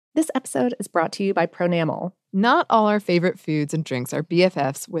This episode is brought to you by Pronamel. Not all our favorite foods and drinks are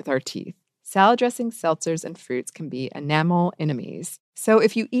BFFs with our teeth. Salad dressings, seltzers, and fruits can be enamel enemies. So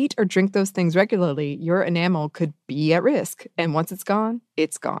if you eat or drink those things regularly, your enamel could be at risk. And once it's gone,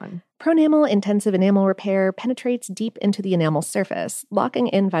 it's gone. Pronamel Intensive Enamel Repair penetrates deep into the enamel surface, locking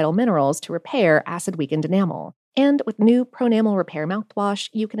in vital minerals to repair acid-weakened enamel. And with new Pronamel Repair mouthwash,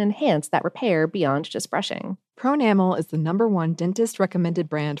 you can enhance that repair beyond just brushing. Pronamel is the #1 dentist-recommended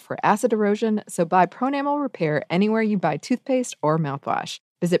brand for acid erosion, so buy Pronamel Repair anywhere you buy toothpaste or mouthwash.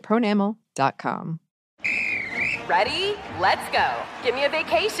 Visit pronamel.com. Ready? Let's go. Give me a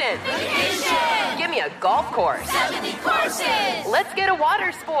vacation. Vacation! Give me a golf course. 70 courses! Let's get a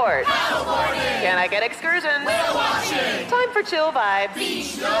water sport. Paddleboarding! Can I get excursions? Whale watching! Time for chill vibes.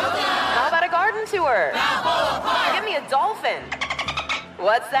 Beach yoga! How about a garden tour? Balboa Park! Give me a dolphin.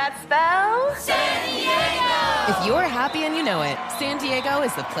 What's that spell? San Diego! If you're happy and you know it, San Diego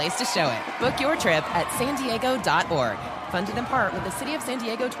is the place to show it. Book your trip at sandiego.org. Funded in part with the City of San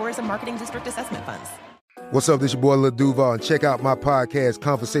Diego Tourism Marketing District Assessment Funds. What's up, this your boy Lil Duval, and check out my podcast,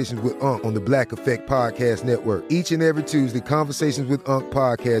 Conversations with Unc, on the Black Effect Podcast Network. Each and every Tuesday, Conversations with Unc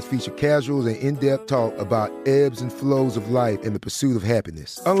podcast feature casuals and in-depth talk about ebbs and flows of life and the pursuit of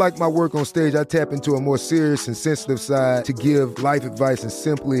happiness. Unlike my work on stage, I tap into a more serious and sensitive side to give life advice and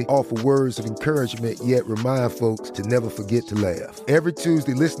simply offer words of encouragement, yet remind folks to never forget to laugh. Every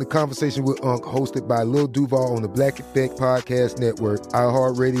Tuesday, listen to Conversation with Unc, hosted by Lil Duval on the Black Effect Podcast Network,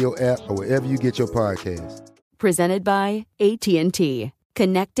 iHeartRadio app, or wherever you get your podcasts. Presented by AT&T.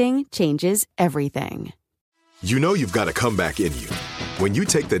 Connecting changes everything. You know you've got a comeback in you. When you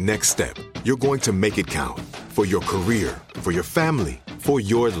take the next step, you're going to make it count. For your career, for your family, for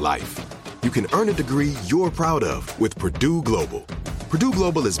your life. You can earn a degree you're proud of with Purdue Global. Purdue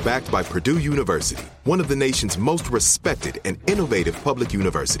Global is backed by Purdue University, one of the nation's most respected and innovative public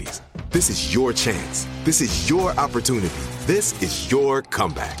universities. This is your chance. This is your opportunity. This is your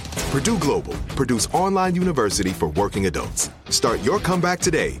comeback. Purdue Global, Purdue's online university for working adults. Start your comeback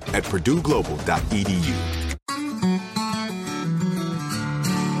today at purdueglobal.edu.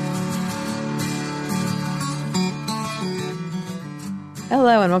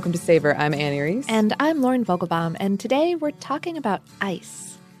 Hello and welcome to Savor. I'm Annie Reese. And I'm Lauren Vogelbaum, and today we're talking about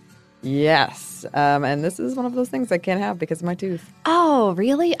ice. Yes, and this is one of those things I can't have because of my tooth. Oh,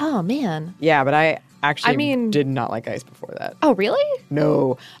 really? Oh, man. Yeah, but I did not like ice before that. Oh, really?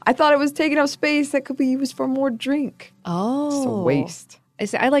 No. I thought it was taking up space that could be used for more drink. Oh. It's a waste.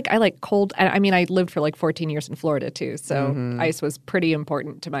 I like cold. I mean, I lived for like 14 years in Florida, too, so ice was pretty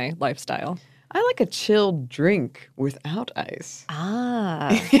important to my lifestyle. I like a chilled drink without ice.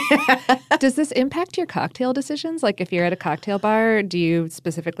 Ah. Does this impact your cocktail decisions? Like if you're at a cocktail bar, do you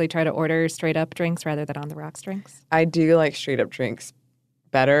specifically try to order straight up drinks rather than on the rocks drinks? I do like straight up drinks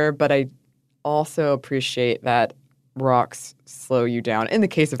better, but I also appreciate that rocks slow you down. In the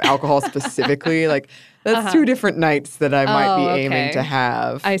case of alcohol specifically, like that's two different nights that I might be aiming to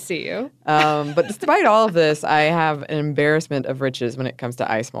have. I see you. But despite all of this, I have an embarrassment of riches when it comes to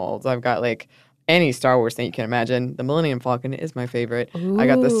ice molds. I've got like any Star Wars thing you can imagine. The Millennium Falcon is my favorite. Ooh. I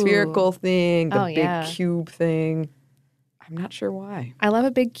got the spherical thing, the big yeah. cube thing. I'm not sure why. I love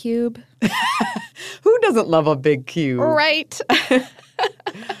a big cube. Who doesn't love a big cube? Right.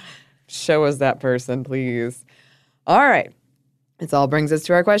 Show us that person, please. All right. This all brings us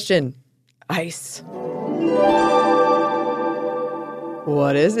to our question. Ice.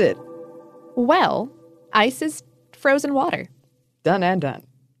 What is it? Well, ice is frozen water. Done and done.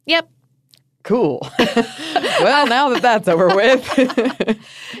 Yep. Cool. Well, now that that's over with.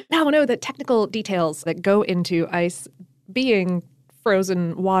 No, the technical details that go into ice being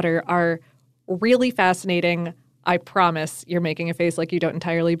frozen water are really fascinating. I promise you're making a face like you don't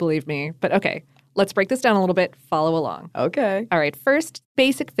entirely believe me. But okay, let's break this down a little bit. Follow along. Okay. All right, first,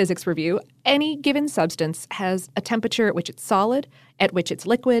 basic physics review. Any given substance has a temperature at which it's solid, at which it's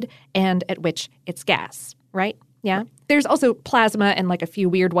liquid, and at which it's gas, right? Yeah. There's also plasma and like a few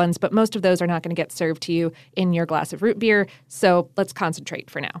weird ones, but most of those are not going to get served to you in your glass of root beer. So let's concentrate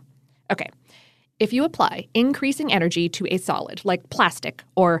for now. Okay. If you apply increasing energy to a solid like plastic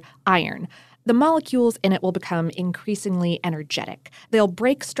or iron, the molecules in it will become increasingly energetic. They'll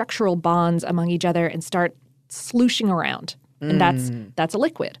break structural bonds among each other and start slooshing around. And that's a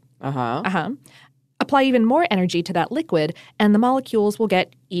liquid. Apply even more energy to that liquid, and the molecules will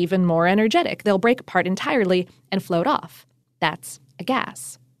get even more energetic. They'll break apart entirely and float off. That's a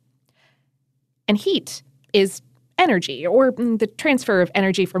gas. And heat is energy, or the transfer of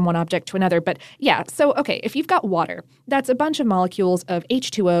energy from one object to another. But yeah, so okay, if you've got water, that's a bunch of molecules of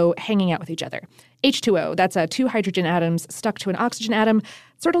H2O hanging out with each other. H2O, that's two hydrogen atoms stuck to an oxygen atom.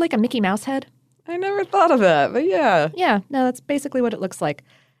 Sort of like a Mickey Mouse head. I never thought of that, but yeah. Yeah, no, that's basically what it looks like.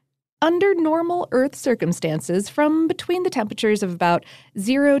 Under normal Earth circumstances, from between the temperatures of about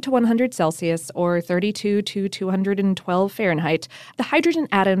 0 to 100 Celsius or 32 to 212 Fahrenheit, the hydrogen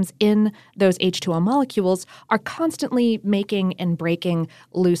atoms in those H2O molecules are constantly making and breaking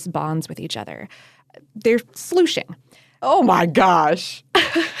loose bonds with each other. They're slooshing. Oh my gosh.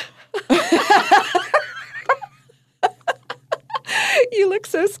 You look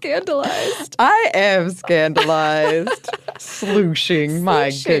so scandalized. I am scandalized. Slooshing, my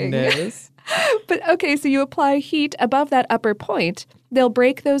Slooshing. goodness. But okay, so you apply heat above that upper point, they'll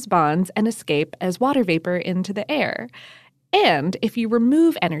break those bonds and escape as water vapor into the air. And if you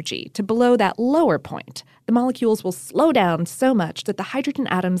remove energy to below that lower point, the molecules will slow down so much that the hydrogen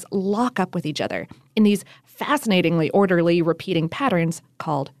atoms lock up with each other in these fascinatingly orderly repeating patterns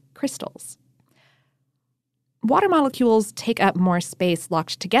called crystals. Water molecules take up more space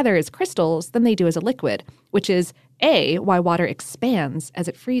locked together as crystals than they do as a liquid, which is A, why water expands as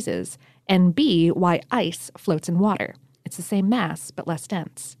it freezes, and B, why ice floats in water. It's the same mass, but less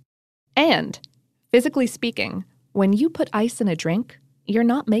dense. And, physically speaking, when you put ice in a drink, you're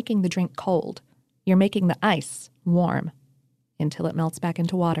not making the drink cold. You're making the ice warm until it melts back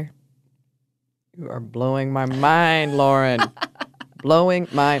into water. You are blowing my mind, Lauren. Blowing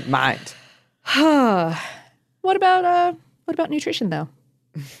my mind. What about nutrition, though?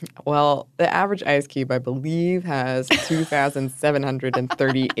 Well, the average ice cube, I believe, has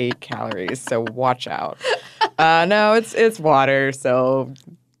 2,738 calories, so watch out. No, it's water, so...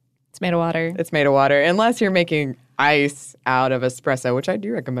 It's made of water. It's made of water, unless you're making ice out of espresso, which I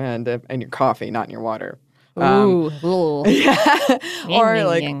do recommend in your coffee, not in your water. Ooh. Yeah. Or Ying,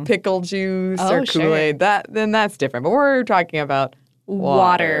 like ying. pickle juice Oh, or Kool-Aid. Then that's different. But we're talking about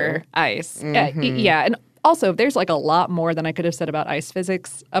water. Ice. Mm-hmm. Yeah, and also there's like a lot more than I could have said about ice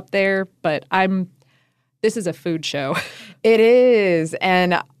physics up there, but this is a food show. It is.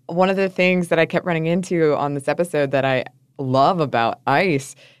 And one of the things that I kept running into on this episode that I love about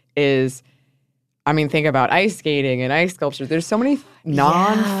ice is, I mean, think about ice skating and ice sculpture. There's so many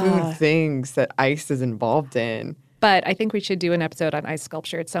non-food things that ice is involved in. But I think we should do an episode on ice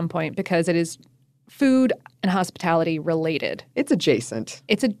sculpture at some point because it is food and hospitality related. It's adjacent.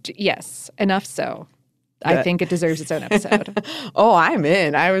 Yes, enough so. I think it deserves its own episode. Oh, I'm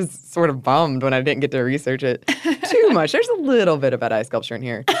in. I was sort of bummed when I didn't get to research it too much. There's a little bit about ice sculpture in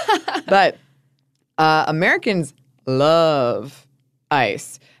here. But Americans love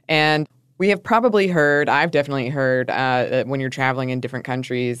ice. And we have probably heard, I've definitely heard, that when you're traveling in different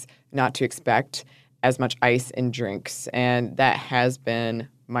countries, not to expect as much ice in drinks. And that has been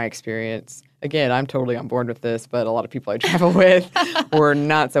my experience. Again, I'm totally on board with this, but a lot of people I travel with were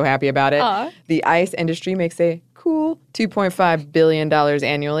not so happy about it. The ice industry makes a cool $2.5 billion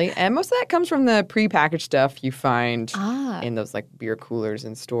annually, and most of that comes from the prepackaged stuff you find in those like beer coolers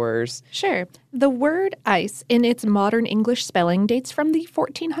and stores. Sure. The word ice in its modern English spelling dates from the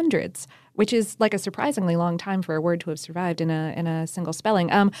 1400s, which is like a surprisingly long time for a word to have survived in a single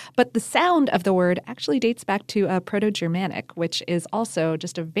spelling. But the sound of the word actually dates back to Proto-Germanic, which is also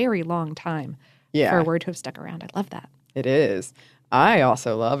just a very long time for a word to have stuck around. I love that. It is. I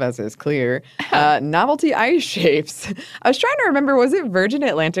also love, as is clear, novelty ice shapes. I was trying to remember, was it Virgin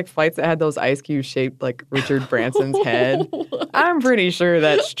Atlantic flights that had those ice cubes shaped like Richard Branson's head? I'm pretty sure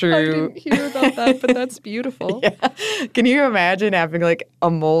that's true. I didn't hear about that, but that's beautiful. Yeah. Can you imagine having like a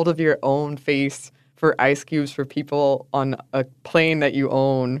mold of your own face for ice cubes for people on a plane that you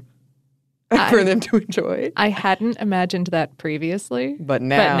own for them to enjoy? I hadn't imagined that previously. But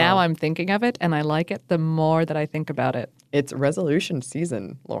now I'm thinking of it, and I like it the more that I think about it. It's resolution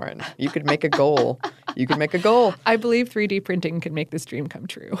season, Lauren. You could make a goal. You could make a goal. I believe 3D printing can make this dream come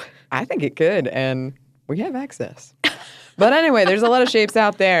true. I think it could, and we have access. But anyway, there's a lot of shapes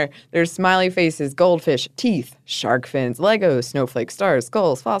out there. There's smiley faces, goldfish, teeth, shark fins, Legos, snowflakes, stars,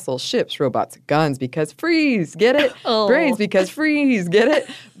 skulls, fossils, ships, robots, guns because freeze, get it? Oh. Brains because freeze, get it?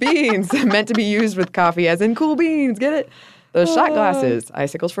 Beans, meant to be used with coffee as in cool beans, get it? Those shot glasses,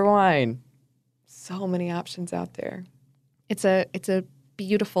 icicles for wine. So many options out there. It's a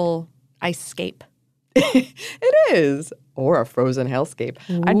beautiful ice-scape. It is. Or a frozen hellscape.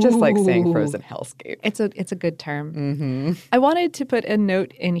 I just like saying frozen hellscape. It's a good term. Mm-hmm. I wanted to put a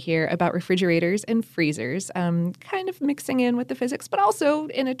note in here about refrigerators and freezers, kind of mixing in with the physics, but also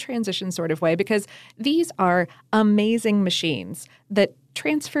in a transition sort of way, because these are amazing machines that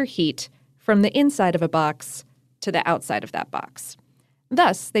transfer heat from the inside of a box to the outside of that box.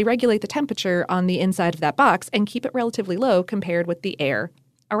 Thus, they regulate the temperature on the inside of that box and keep it relatively low compared with the air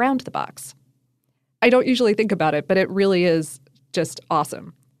around the box. I don't usually think about it, but it really is just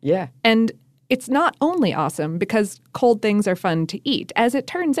awesome. Yeah. And it's not only awesome because cold things are fun to eat. As it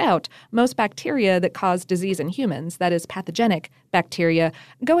turns out, most bacteria that cause disease in humans, that is pathogenic bacteria,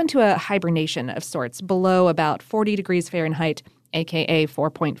 go into a hibernation of sorts below about 40 degrees Fahrenheit, aka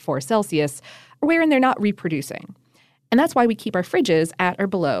 4.4 Celsius, wherein they're not reproducing. And that's why we keep our fridges at or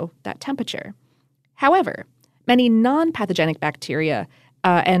below that temperature. However, many non-pathogenic bacteria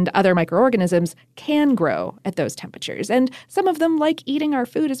and other microorganisms can grow at those temperatures, and some of them like eating our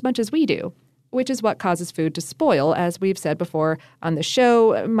food as much as we do, which is what causes food to spoil. As we've said before on the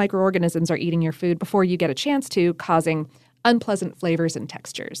show, microorganisms are eating your food before you get a chance to, causing unpleasant flavors and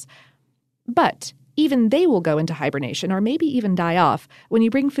textures. But even they will go into hibernation or maybe even die off when you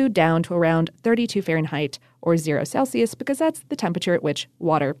bring food down to around 32 Fahrenheit or 0 Celsius, because that's the temperature at which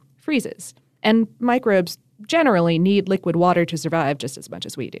water freezes. And microbes generally need liquid water to survive just as much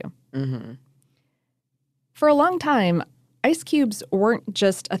as we do. Mm-hmm. For a long time, ice cubes weren't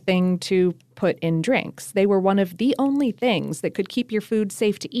just a thing to put in drinks. They were one of the only things that could keep your food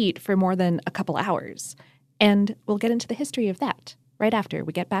safe to eat for more than a couple hours. And we'll get into the history of that right after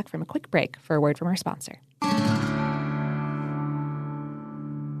we get back from a quick break for a word from our sponsor.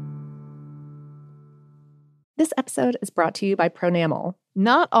 This episode is brought to you by Pronamel.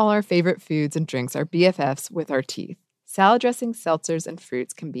 Not all our favorite foods and drinks are BFFs with our teeth. Salad dressings, seltzers, and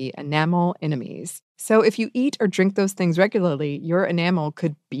fruits can be enamel enemies. So if you eat or drink those things regularly, your enamel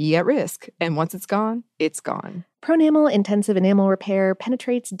could be at risk. And once it's gone, it's gone. Pronamel Intensive Enamel Repair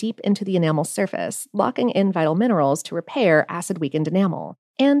penetrates deep into the enamel surface, locking in vital minerals to repair acid-weakened enamel.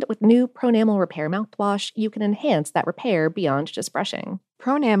 And with new Pronamel Repair mouthwash, you can enhance that repair beyond just brushing.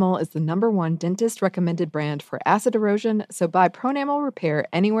 Pronamel is the #1 dentist-recommended brand for acid erosion, so buy Pronamel Repair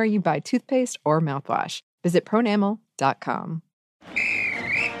anywhere you buy toothpaste or mouthwash. Visit pronamel.com.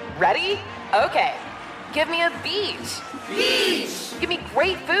 Ready? Okay. Give me a beach. Beach. Give me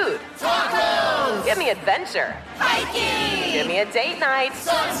great food. Tacos. Give me adventure. Hiking. Give me a date night.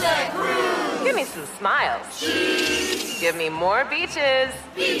 Sunset cruise. Give me some smiles. Cheese. Give me more beaches.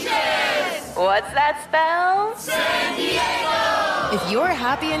 Beaches. What's that spell? San Diego. If you're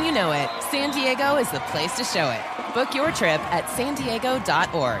happy and you know it, San Diego is the place to show it. Book your trip at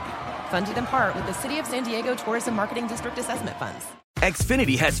sandiego.org. Funded in part with the City of San Diego Tourism Marketing District Assessment Funds.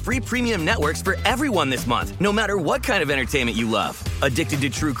 Xfinity has free premium networks for everyone this month, no matter what kind of entertainment you love. Addicted to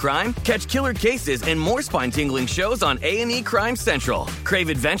true crime? Catch killer cases and more spine-tingling shows on A&E Crime Central. Crave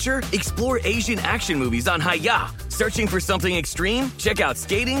adventure? Explore Asian action movies on Hi-YAH. Searching for something extreme? Check out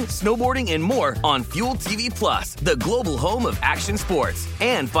skating, snowboarding, and more on Fuel TV Plus, the global home of action sports.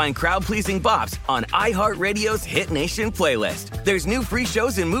 And find crowd-pleasing bops on iHeartRadio's Hit Nation playlist. There's new free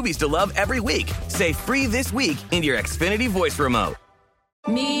shows and movies to love every week. Say free this week in your Xfinity voice remote.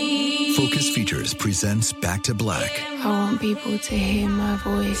 Focus Features presents Back to Black. I want people to hear my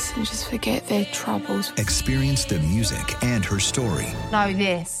voice and just forget their troubles. Experience the music and her story. Know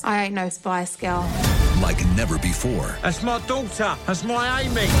this, I ain't no Spice Girl. Like never before. That's my daughter. That's my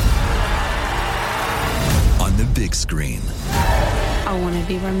Amy. On the big screen. I want to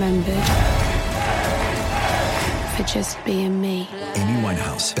be remembered for just being me. Amy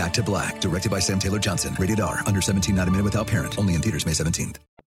Winehouse, Back to Black, directed by Sam Taylor Johnson. Rated R, under 17, not a minute without parent. Only in theaters May 17th.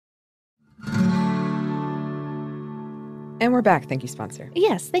 And we're back. Thank you, sponsor.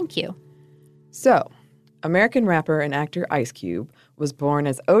 Yes, thank you. So, American rapper and actor Ice Cube was born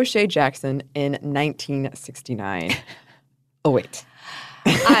as O'Shea Jackson in 1969. Oh, wait.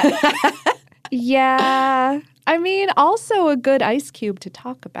 Yeah. I mean, also a good Ice Cube to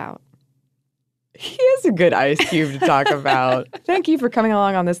talk about. He is a good Ice Cube to talk about. Thank you for coming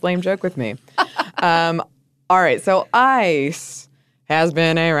along on this lame joke with me. All right, so ice has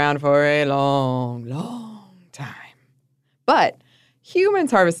been around for a long, long time. But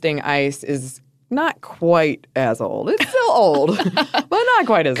humans harvesting ice is not quite as old. It's still old, but not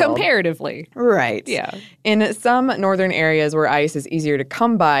quite as old. Comparatively. Right. Yeah. In some northern areas where ice is easier to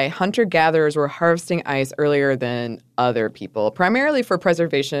come by, hunter-gatherers were harvesting ice earlier than other people, primarily for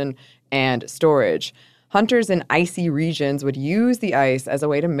preservation and storage. Hunters in icy regions would use the ice as a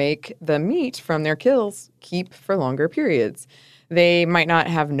way to make the meat from their kills keep for longer periods. They might not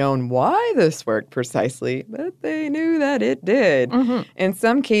have known why this worked precisely, but they knew that it did. Mm-hmm. In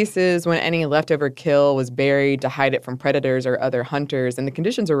some cases, when any leftover kill was buried to hide it from predators or other hunters, and the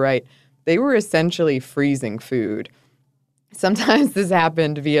conditions were right, they were essentially freezing food. Sometimes this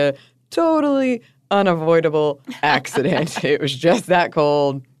happened via totally unavoidable accident. It was just that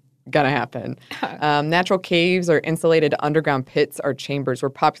cold. Gonna happen. Natural caves or insulated underground pits or chambers were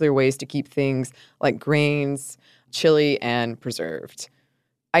popular ways to keep things like grains chilly and preserved.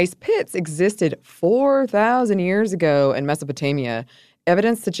 Ice pits existed 4,000 years ago in Mesopotamia.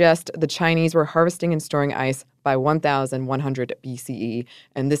 Evidence suggests the Chinese were harvesting and storing ice by 1100 BCE,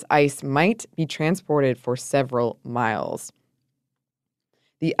 and this ice might be transported for several miles.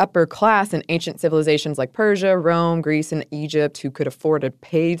 The upper class in ancient civilizations like Persia, Rome, Greece, and Egypt, who could afford to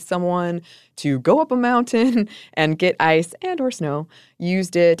pay someone to go up a mountain and get ice and or snow,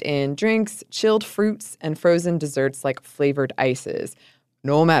 used it in drinks, chilled fruits, and frozen desserts like flavored ices,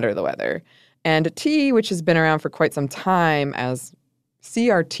 no matter the weather. And tea, which has been around for quite some time, as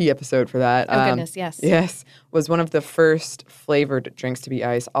see our tea episode for that. Oh, goodness, yes. Yes, was one of the first flavored drinks to be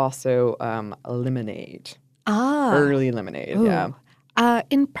ice. Also, lemonade. Early lemonade, Ooh. yeah.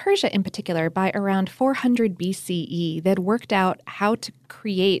 In Persia in particular, by around 400 BCE, they'd worked out how to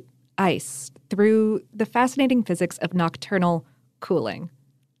create ice through the fascinating physics of nocturnal cooling.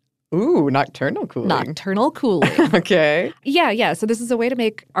 Ooh, nocturnal cooling. Nocturnal cooling. Okay. Yeah. So this is a way to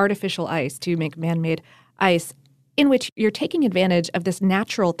make artificial ice, to make man-made ice, in which you're taking advantage of this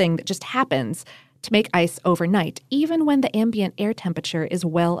natural thing that just happens to make ice overnight, even when the ambient air temperature is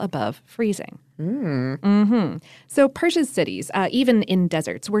well above freezing. So Persia's cities, even in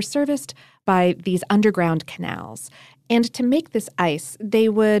deserts, were serviced by these underground canals. And to make this ice, they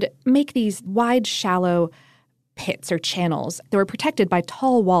would make these wide, shallow pits or channels that were protected by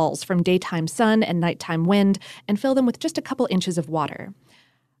tall walls from daytime sun and nighttime wind, and fill them with just a couple inches of water.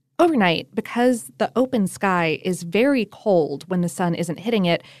 Overnight, because the open sky is very cold when the sun isn't hitting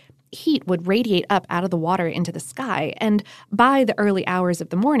it, heat would radiate up out of the water into the sky, and by the early hours of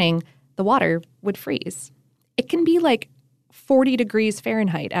the morning, the water would freeze. It can be like 40 degrees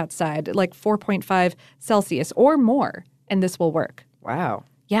Fahrenheit outside, like 4.5 Celsius or more, and this will work. Wow.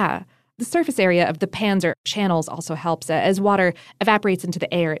 Yeah. The surface area of the pans or channels also helps. As water evaporates into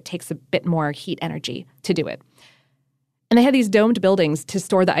the air, it takes a bit more heat energy to do it. And they had these domed buildings to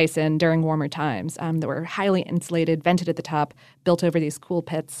store the ice in during warmer times that were highly insulated, vented at the top, built over these cool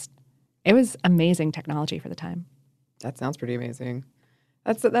pits. It was amazing technology for the time. That sounds pretty amazing.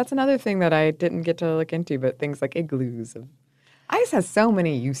 That's another thing that I didn't get to look into, but things like igloos. Ice has so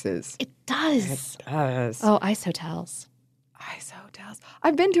many uses. It does. It does. Oh, ice hotels. Ice hotels.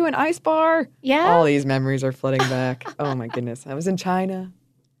 I've been to an ice bar. Yeah? All these memories are flooding back. Oh, my goodness. I was in China.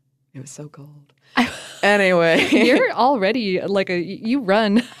 It was so cold. Anyway. You're already you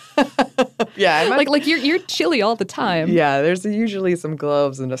run. Yeah. Like you're chilly all the time. Yeah, there's usually some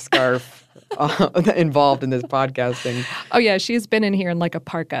gloves and a scarf involved in this podcasting. Oh, yeah, she's been in here in like a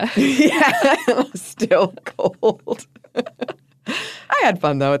parka. Yeah, still cold. I had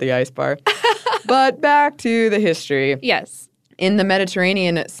fun, though, at the ice bar. But back to the history. Yes. In the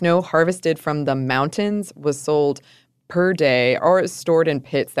Mediterranean, snow harvested from the mountains was sold per day or stored in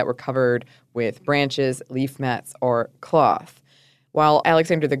pits that were covered with branches, leaf mats, or cloth. While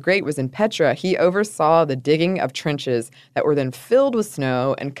Alexander the Great was in Petra, he oversaw the digging of trenches that were then filled with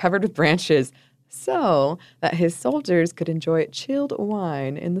snow and covered with branches so that his soldiers could enjoy chilled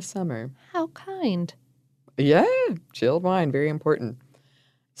wine in the summer. How kind. Yeah, chilled wine, very important.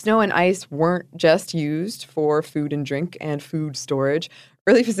 Snow and ice weren't just used for food and drink and food storage.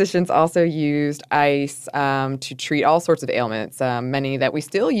 Early physicians also used ice to treat all sorts of ailments, many that we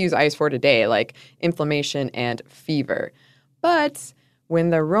still use ice for today, like inflammation and fever. But when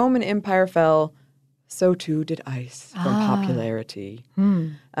the Roman Empire fell, so too did ice from popularity.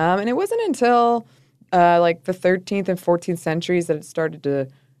 And it wasn't until like the 13th and 14th centuries that it started to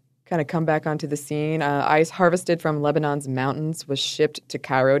kind of come back onto the scene. Ice harvested from Lebanon's mountains was shipped to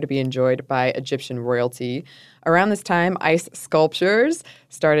Cairo to be enjoyed by Egyptian royalty. Around this time, ice sculptures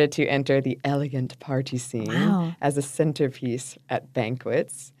started to enter the elegant party scene as a centerpiece at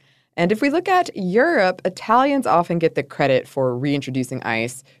banquets. And if we look at Europe, Italians often get the credit for reintroducing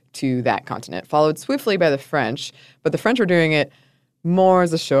ice to that continent, followed swiftly by the French. But the French were doing it more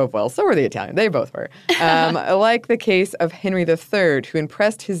as a show of wealth. So were the Italians. They both were. Like the case of Henry III, who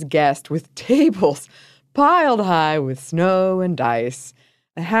impressed his guest with tables piled high with snow and ice.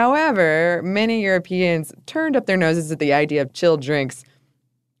 However, many Europeans turned up their noses at the idea of chilled drinks.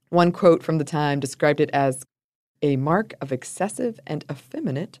 One quote from the time described it as a mark of excessive and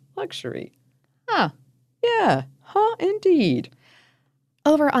effeminate luxury. Yeah, indeed.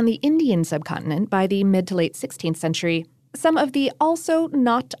 Over on the Indian subcontinent, by the mid to late 16th century, some of the also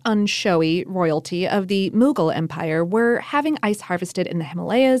not unshowy royalty of the Mughal Empire were having ice harvested in the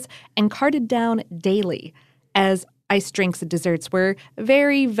Himalayas and carted down daily, as ice drinks and desserts were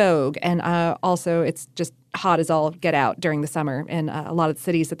very vogue. And also, it's just hot as all get out during the summer in a lot of the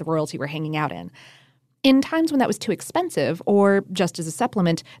cities that the royalty were hanging out in. In times when that was too expensive, or just as a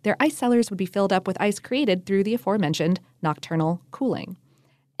supplement, their ice cellars would be filled up with ice created through the aforementioned nocturnal cooling.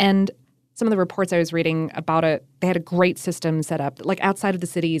 And Some of the reports I was reading about it, they had a great system set up. Like outside of the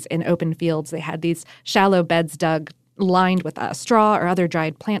cities in open fields, they had these shallow beds dug, lined with straw or other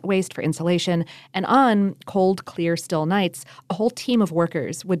dried plant waste for insulation. And on cold, clear, still nights, a whole team of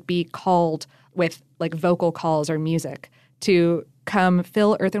workers would be called with like vocal calls or music to come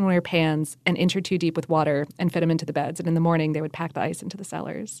fill earthenware pans an inch or two deep with water and fit them into the beds. And in the morning, they would pack the ice into the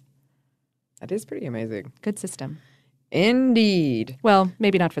cellars. That is pretty amazing. Good system. Indeed. Well,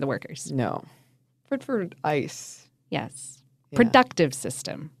 maybe not for the workers. No. But for ice. Yes. Yeah. Productive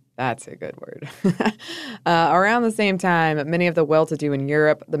system. That's a good word. Around the same time, many of the well-to-do in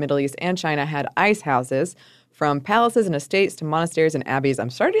Europe, the Middle East, and China had ice houses, from palaces and estates to monasteries and abbeys.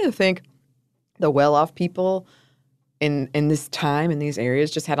 I'm starting to think the well-off people in this time in these areas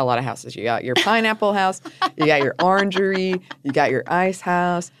just had a lot of houses. You got your pineapple house, you got your orangery, you got your ice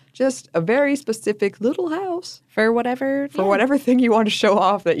house. Just a very specific little house for whatever thing you want to show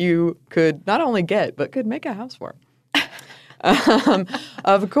off that you could not only get but could make a house for.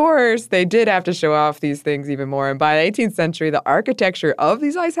 Of course, they did have to show off these things even more. And by the 18th century, the architecture of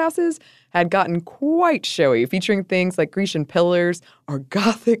these ice houses had gotten quite showy, featuring things like Grecian pillars or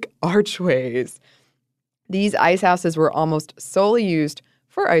Gothic archways. These ice houses were almost solely used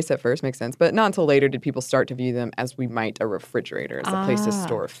for ice at first, makes sense, but not until later did people start to view them as we might a refrigerator, as a place to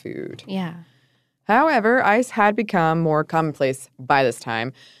store food. Yeah. However, ice had become more commonplace by this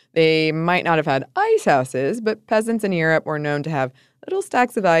time. They might not have had ice houses, but peasants in Europe were known to have little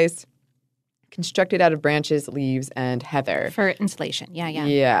stacks of ice constructed out of branches, leaves, and heather. For insulation, yeah.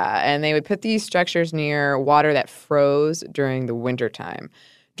 Yeah, and they would put these structures near water that froze during the wintertime.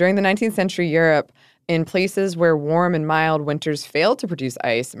 During the 19th century Europe, in places where warm and mild winters failed to produce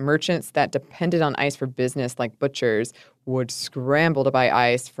ice, merchants that depended on ice for business, like butchers, would scramble to buy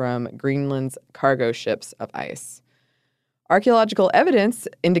ice from Greenland's cargo ships of ice. Archaeological evidence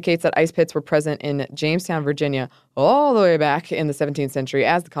indicates that ice pits were present in Jamestown, Virginia, all the way back in the 17th century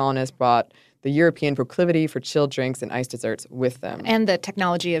as the colonists brought the European proclivity for chilled drinks and ice desserts with them. And the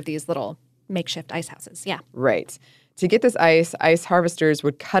technology of these little makeshift ice houses, yeah. Right. To get this ice harvesters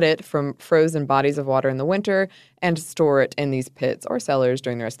would cut it from frozen bodies of water in the winter and store it in these pits or cellars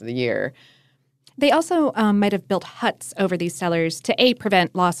during the rest of the year. They also might have built huts over these cellars to A,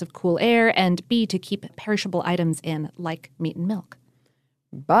 prevent loss of cool air, and B, to keep perishable items in, like meat and milk.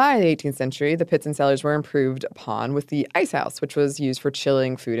 By the 18th century, the pits and cellars were improved upon with the ice house, which was used for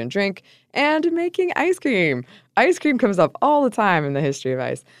chilling food and drink and making ice cream. Ice cream comes up all the time in the history of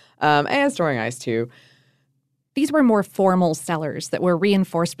ice, and storing ice, too. These were more formal cellars that were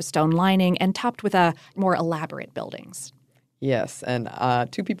reinforced with stone lining and topped with more elaborate buildings. Yes, and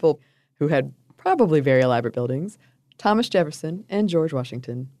two people who had probably very elaborate buildings, Thomas Jefferson and George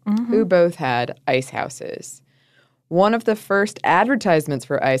Washington, who both had ice houses. One of the first advertisements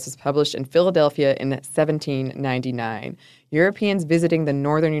for ice was published in Philadelphia in 1799. Europeans visiting the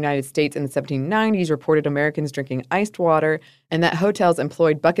northern United States in the 1790s reported Americans drinking iced water and that hotels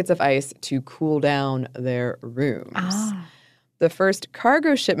employed buckets of ice to cool down their rooms. The first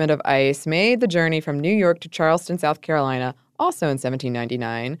cargo shipment of ice made the journey from New York to Charleston, South Carolina, also in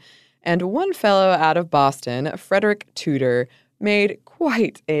 1799. And one fellow out of Boston, Frederick Tudor, made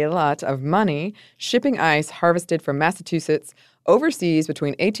quite a lot of money shipping ice harvested from Massachusetts overseas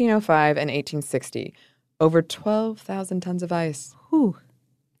between 1805 and 1860. Over 12,000 tons of ice. Whew.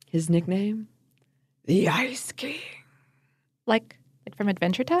 His nickname? The Ice King. Like from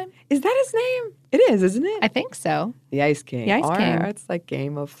Adventure Time? Is that his name? It is, isn't it? I think so. The Ice King. The Ice King. It's like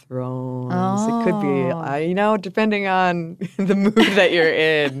Game of Thrones. Oh. It could be, depending on the mood that you're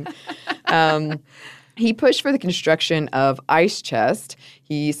in. He pushed for the construction of ice chest.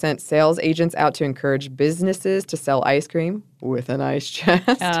 He sent sales agents out to encourage businesses to sell ice cream with an ice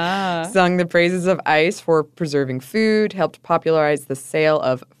chest. Sung the praises of ice for preserving food, helped popularize the sale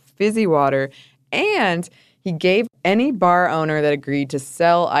of fizzy water, and he gave any bar owner that agreed to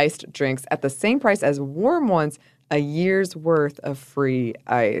sell iced drinks at the same price as warm ones a year's worth of free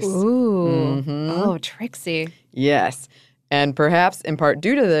ice. Ooh. Oh, tricksy. Yes. And perhaps in part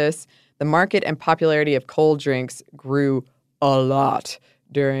due to this, the market and popularity of cold drinks grew a lot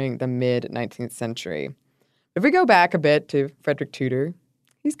during the mid-19th century. If we go back a bit to Frederick Tudor,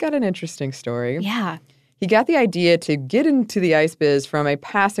 he's got an interesting story. Yeah. He got the idea to get into the ice biz from a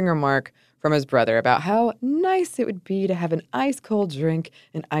passing remark from his brother about how nice it would be to have an ice-cold drink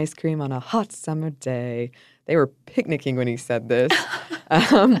and ice cream on a hot summer day. They were picnicking when he said this.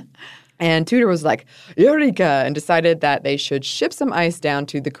 And Tudor was like, Eureka, and decided that they should ship some ice down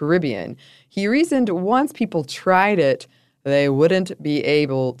to the Caribbean. He reasoned once people tried it, they wouldn't be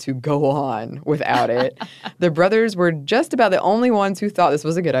able to go on without it. The brothers were just about the only ones who thought this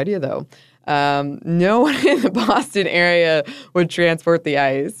was a good idea, though. No one in the Boston area would transport the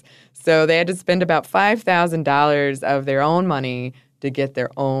ice, so they had to spend about $5,000 of their own money to get their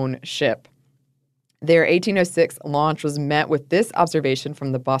own ship. Their 1806 launch was met with this observation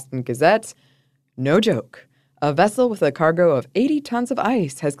from the Boston Gazette. No joke. A vessel with a cargo of 80 tons of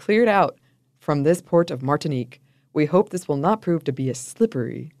ice has cleared out from this port of Martinique. We hope this will not prove to be a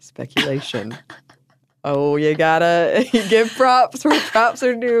slippery speculation. Oh, you gotta give props where props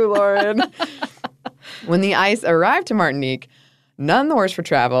are due, Lauren. When the ice arrived to Martinique, none the worse for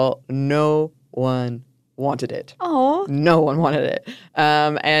travel, no one wanted it. Oh, no one wanted it.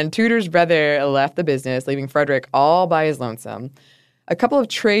 And Tudor's brother left the business, leaving Frederick all by his lonesome. A couple of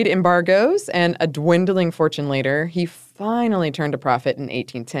trade embargoes and a dwindling fortune later, he finally turned a profit in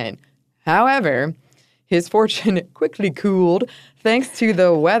 1810. However, his fortune quickly cooled thanks to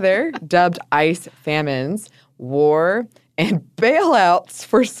the weather, dubbed ice famines, war, and bailouts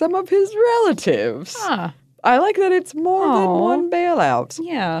for some of his relatives. Huh. I like that it's more than one bailout.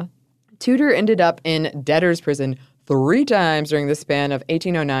 Yeah. Tudor ended up in debtor's prison 3 times during the span of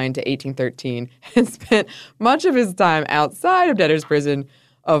 1809 to 1813 and spent much of his time outside of debtor's prison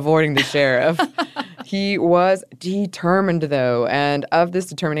avoiding the sheriff. He was determined, though, and of this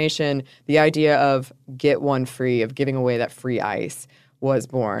determination, the idea of get one free, of giving away that free ice, was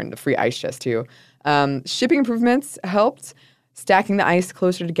born, the free ice chest, too. Shipping improvements helped, stacking the ice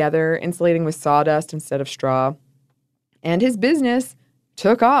closer together, insulating with sawdust instead of straw. And his business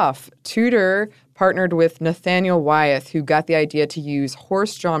took off. Tudor partnered with Nathaniel Wyeth, who got the idea to use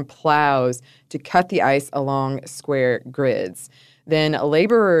horse-drawn plows to cut the ice along square grids. Then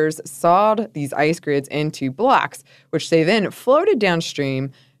laborers sawed these ice grids into blocks, which they then floated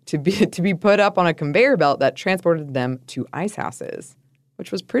downstream to be put up on a conveyor belt that transported them to ice houses,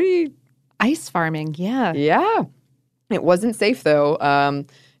 which was pretty... Ice farming, yeah. Yeah. It wasn't safe, though.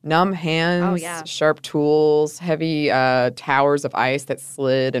 Numb hands, sharp tools, heavy towers of ice that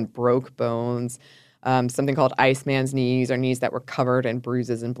slid and broke bones, something called Iceman's knees, or knees that were covered in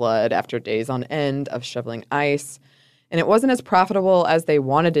bruises and blood after days on end of shoveling ice. And it wasn't as profitable as they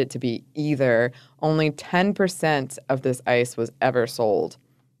wanted it to be either. Only 10% of this ice was ever sold.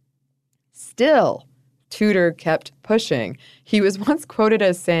 Still, Tudor kept pushing. He was once quoted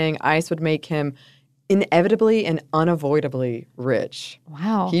as saying ice would make him inevitably and unavoidably rich.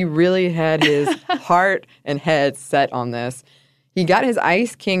 Wow. He really had his heart and head set on this. He got his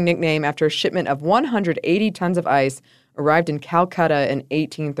Ice King nickname after a shipment of 180 tons of ice arrived in Calcutta in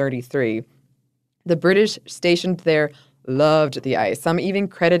 1833. The British stationed there loved the ice. Some even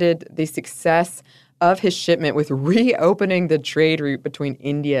credited the success of his shipment with reopening the trade route between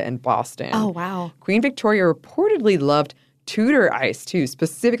India and Boston. Oh, wow. Queen Victoria reportedly loved Tudor ice, too,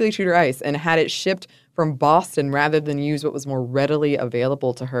 specifically Tudor ice, and had it shipped from Boston rather than use what was more readily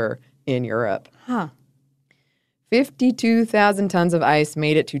available to her in Europe. Huh. 52,000 tons of ice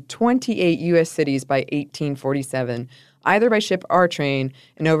made it to 28 U.S. cities by 1847, either by ship or train,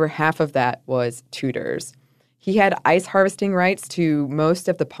 and over half of that was Tudor's. He had ice harvesting rights to most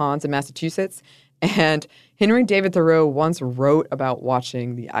of the ponds in Massachusetts, and Henry David Thoreau once wrote about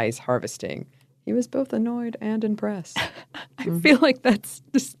watching the ice harvesting. He was both annoyed and impressed. I feel like that's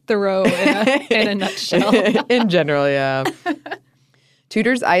just Thoreau in a nutshell. In general, yeah.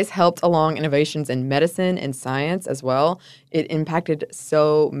 Tudor's ice helped along innovations in medicine and science as well. It impacted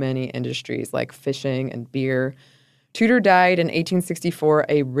so many industries like fishing and beer. Tudor died in 1864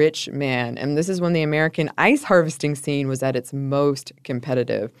 a rich man, and this is when the American ice harvesting scene was at its most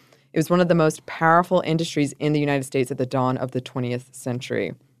competitive. It was one of the most powerful industries in the United States at the dawn of the 20th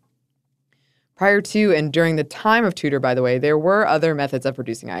century. Prior to and during the time of Tudor, by the way, there were other methods of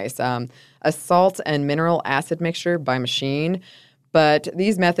producing ice. A salt and mineral acid mixture by machine, but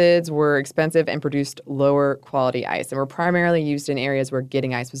these methods were expensive and produced lower quality ice and were primarily used in areas where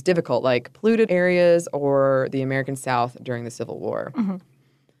getting ice was difficult, like polluted areas or the American South during the Civil War. Mm-hmm.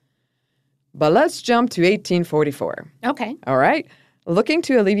 But let's jump to 1844. Okay. All right. Looking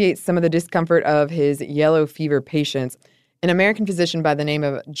to alleviate some of the discomfort of his yellow fever patients, an American physician by the name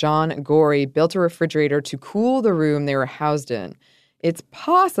of John Gorey built a refrigerator to cool the room they were housed in. It's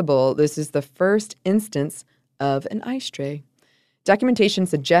possible this is the first instance of an ice tray. Documentation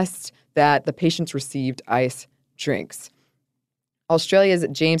suggests that the patients received ice drinks. Australia's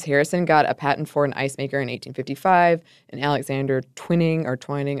James Harrison got a patent for an ice maker in 1855, and Alexander Twining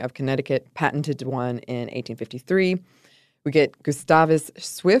of Connecticut patented one in 1853. We get Gustavus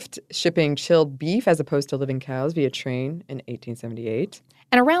Swift shipping chilled beef as opposed to living cows via train in 1878.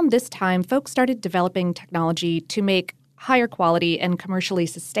 And around this time, folks started developing technology to make higher quality and commercially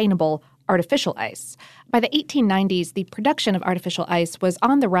sustainable artificial ice. By the 1890s, the production of artificial ice was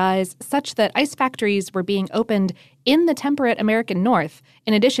on the rise, such that ice factories were being opened in the temperate American North,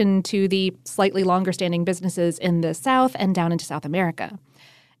 in addition to the slightly longer-standing businesses in the South and down into South America.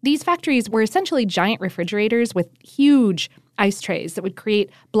 These factories were essentially giant refrigerators with huge ice trays that would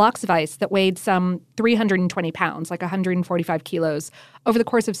create blocks of ice that weighed some 320 pounds, like 145 kilos, over the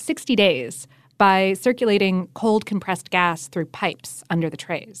course of 60 days by circulating cold compressed gas through pipes under the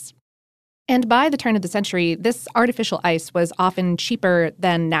trays. And by the turn of the century, this artificial ice was often cheaper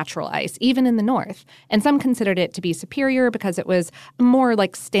than natural ice, even in the North. And some considered it to be superior because it was more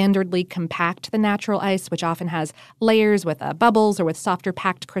like standardly compact than natural ice, which often has layers with bubbles or with softer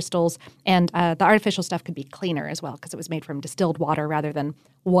packed crystals. And the artificial stuff could be cleaner as well because it was made from distilled water rather than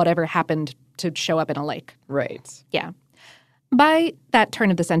whatever happened to show up in a lake. Right. Yeah. By that turn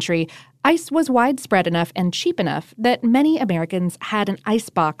of the century, ice was widespread enough and cheap enough that many Americans had an ice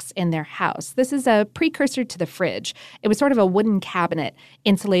box in their house. This is a precursor to the fridge. It was sort of a wooden cabinet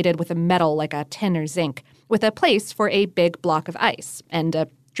insulated with a metal like a tin or zinc, with a place for a big block of ice and a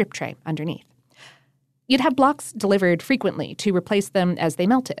drip tray underneath. You'd have blocks delivered frequently to replace them as they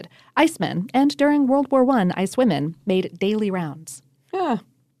melted. Icemen, and during World War I, ice women, made daily rounds. Yeah.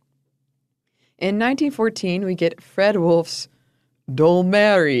 In 1914, we get Fred Wolf's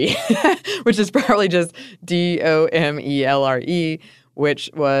Dolmere, which is probably just Domele, which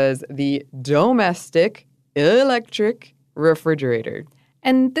was the domestic electric refrigerator.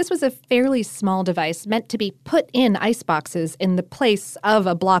 And this was a fairly small device meant to be put in ice boxes in the place of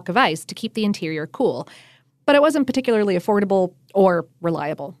a block of ice to keep the interior cool. But it wasn't particularly affordable or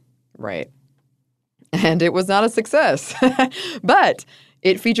reliable. Right. And it was not a success. But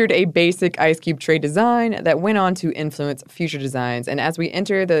it featured a basic ice cube tray design that went on to influence future designs. And as we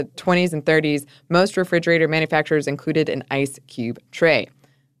enter the 20s and 30s, most refrigerator manufacturers included an ice cube tray.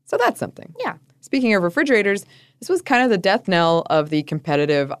 So that's something. Yeah. Speaking of refrigerators, this was kind of the death knell of the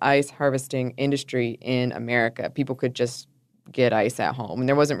competitive ice harvesting industry in America. People could just get ice at home, and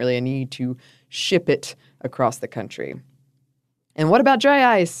there wasn't really a need to ship it across the country. And what about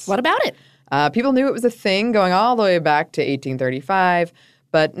dry ice? What about it? People knew it was a thing going all the way back to 1835,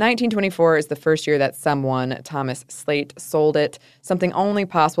 but 1924 is the first year that someone, Thomas Slate, sold it, something only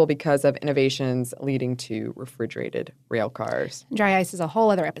possible because of innovations leading to refrigerated rail cars. Dry ice is a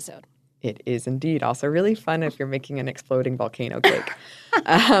whole other episode. It is indeed. Also really fun if you're making an exploding volcano cake.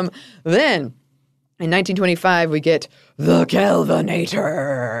 Then, in 1925, we get the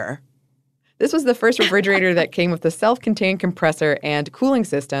Kelvinator. This was the first refrigerator that came with a self-contained compressor and cooling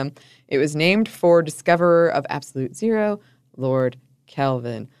system. It was named for discoverer of absolute zero, Lord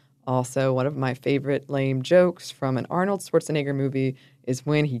Kelvin. Also, one of my favorite lame jokes from an Arnold Schwarzenegger movie is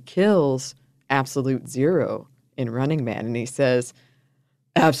when he kills Absolute Zero in Running Man, and he says,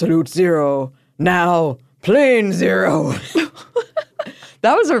 "Absolute Zero, now plain zero."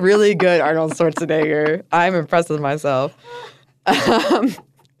 That was a really good Arnold Schwarzenegger. I'm impressed with myself.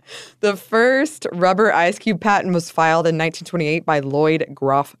 The first rubber ice cube patent was filed in 1928 by Lloyd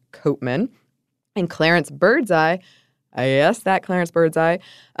Groff Copeman. And Clarence Birdseye, yes, that Clarence Birdseye,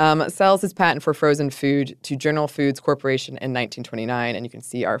 sells his patent for frozen food to General Foods Corporation in 1929. And you can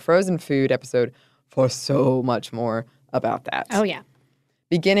see our frozen food episode for so much more about that. Oh, yeah.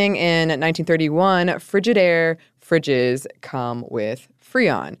 Beginning in 1931, Frigidaire fridges come with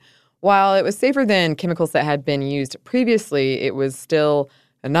Freon. While it was safer than chemicals that had been used previously, it was still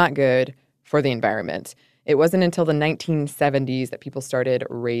not good for the environment. It wasn't until the 1970s that people started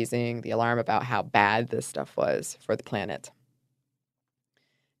raising the alarm about how bad this stuff was for the planet.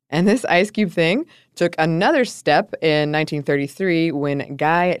 And this ice cube thing took another step in 1933 when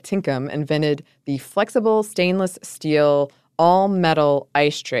Guy Tinkham invented the flexible stainless steel all-metal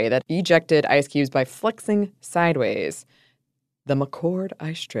ice tray that ejected ice cubes by flexing sideways. The McCord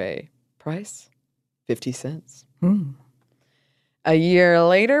ice tray. Price? 50 cents. A year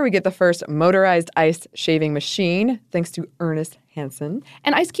later, we get the first motorized ice shaving machine, thanks to Ernest Hansen.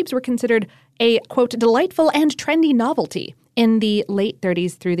 And ice cubes were considered a, quote, delightful and trendy novelty in the late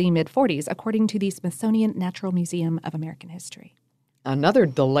 30s through the mid-40s, according to the Smithsonian Natural Museum of American History. Another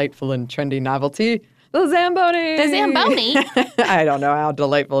delightful and trendy novelty, the Zamboni. The Zamboni? I don't know how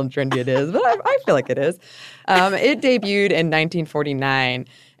delightful and trendy it is, but I feel like it is. It debuted in 1949.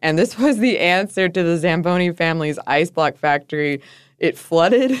 And this was the answer to the Zamboni family's ice block factory. It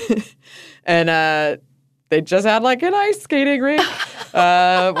flooded, and they just had like an ice skating rink.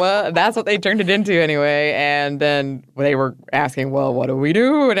 Well, that's what they turned it into anyway. And then they were asking, well, what do we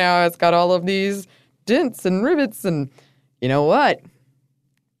do? Now it's got all of these dents and rivets, and you know what?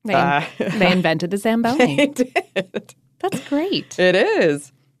 They invented the Zamboni. They did. That's great. It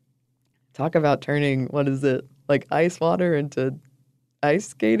is. Talk about turning, what is it, like ice water into ice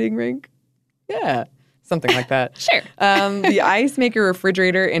skating rink? Yeah, something like that. Sure. The ice maker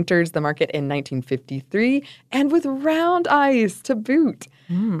refrigerator enters the market in 1953, and with round ice to boot.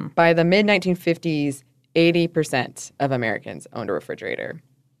 By the mid-1950s, 80% of Americans owned a refrigerator.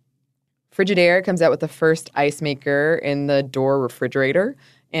 Frigidaire comes out with the first ice maker in the door refrigerator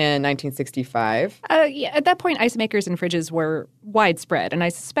in 1965. Yeah, at that point, ice makers and fridges were widespread, and I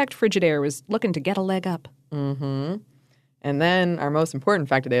suspect Frigidaire was looking to get a leg up. Mm-hmm. And then our most important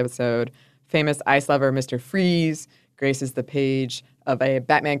fact of the episode, famous ice lover Mr. Freeze graces the page of a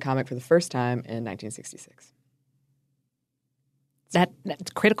Batman comic for the first time in 1966.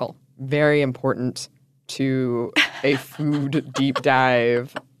 That's critical. Very important to a food deep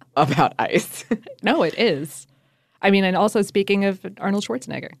dive about ice. No, it is. I mean, and also speaking of Arnold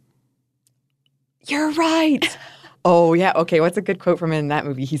Schwarzenegger. You're right. Oh, yeah. Okay, what's a good quote from him in that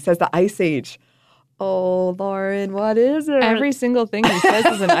movie? He says the Ice Age. Oh, Lauren, what is it? Every single thing he says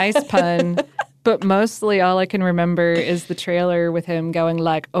is an ice pun, but mostly all I can remember is the trailer with him going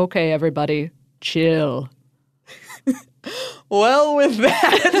like, okay, everybody, chill. Well, with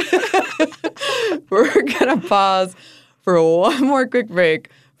that, we're going to pause for one more quick break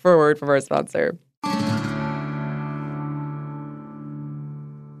for a word from our sponsor.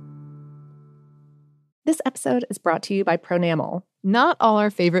 This episode is brought to you by Pronamel. Not all our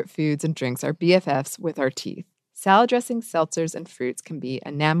favorite foods and drinks are BFFs with our teeth. Salad dressings, seltzers, and fruits can be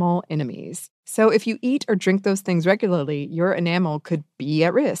enamel enemies. So if you eat or drink those things regularly, your enamel could be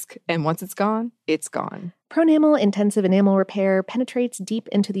at risk. And once it's gone, it's gone. Pronamel Intensive Enamel Repair penetrates deep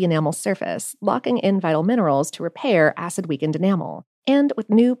into the enamel surface, locking in vital minerals to repair acid-weakened enamel. And with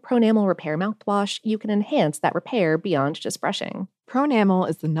new Pronamel Repair mouthwash, you can enhance that repair beyond just brushing. Pronamel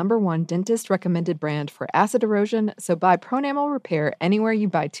is the #1 dentist-recommended brand for acid erosion, so buy Pronamel Repair anywhere you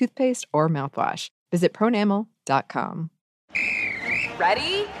buy toothpaste or mouthwash. Visit pronamel.com.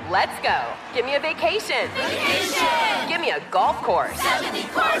 Ready? Let's go. Give me a vacation. Vacation! Give me a golf course. 70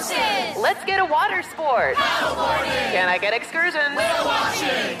 courses! Let's get a water sport. Paddleboarding! Can I get excursions? Whale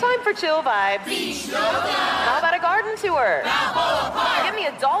watching! Time for chill vibes. Beach yoga! How about a garden tour? Balboa Park! Give me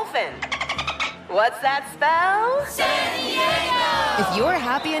a dolphin. What's that spell? San Diego! If you're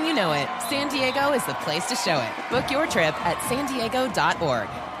happy and you know it, San Diego is the place to show it. Book your trip at sandiego.org.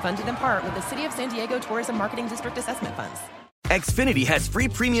 Funded in part with the City of San Diego Tourism Marketing District Assessment Funds. Xfinity has free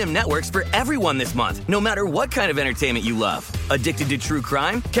premium networks for everyone this month, no matter what kind of entertainment you love. Addicted to true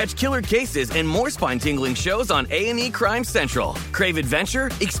crime? Catch killer cases and more spine-tingling shows on A&E Crime Central. Crave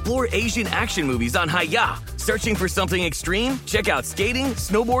adventure? Explore Asian action movies on Hi-Ya. Searching for something extreme? Check out skating,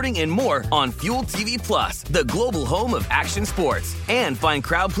 snowboarding, and more on Fuel TV Plus, the global home of action sports. And find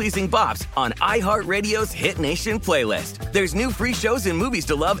crowd-pleasing bops on iHeartRadio's Hit Nation playlist. There's new free shows and movies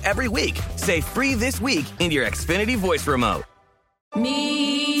to love every week. Say free this week in your Xfinity voice remote.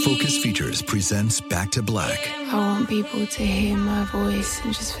 Focus Features presents Back to Black. I want people to hear my voice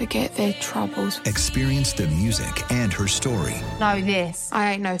and just forget their troubles. Experience the music and her story Know this.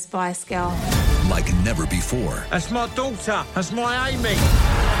 I ain't no Spice Girl. like never before. That's my daughter. That's my Amy.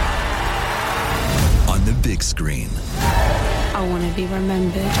 On the big screen. I want to be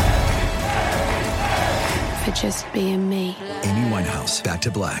remembered for just being me. Amy Winehouse, Back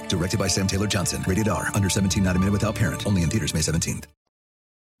to Black, directed by Sam Taylor Johnson. Rated R, under 17, not a minute without parent. Only in theaters May 17th.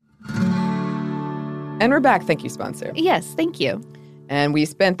 And we're back. Thank you, sponsor. Yes, thank you. And we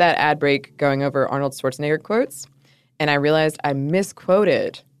spent that ad break going over Arnold Schwarzenegger quotes. And I realized I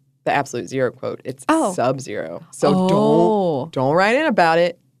misquoted the Absolute Zero quote. It's Sub-Zero. So don't write in about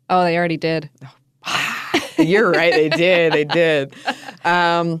it. Oh, they already did. You're right. They did. They did.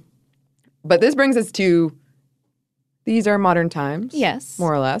 But this brings us to, these are modern times. Yes.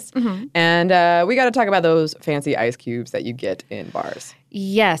 More or less. Mm-hmm. And we got to talk about those fancy ice cubes that you get in bars.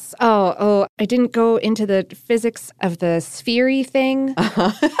 Yes. Oh, I didn't go into the physics of the sphere-y thing.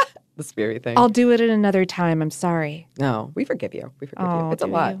 The sphere-y thing. I'll do it at another time. I'm sorry. No, we forgive you. We forgive you. It's a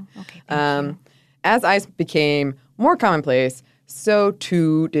do lot. you? Okay, thank you. As ice became more commonplace, so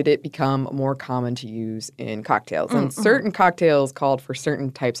too did it become more common to use in cocktails. And certain cocktails called for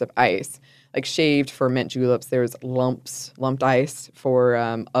certain types of ice. Like shaved for mint juleps, there's lumped ice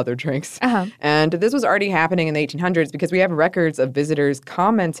for other drinks. Uh-huh. And this was already happening in the 1800s because we have records of visitors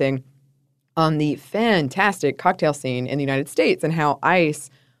commenting on the fantastic cocktail scene in the United States and how ice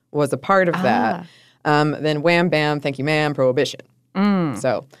was a part of that. Then wham, bam, thank you, ma'am, prohibition.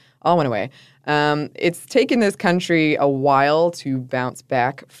 So all went away. It's taken this country a while to bounce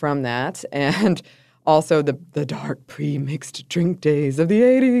back from that. And Also, the dark pre-mixed drink days of the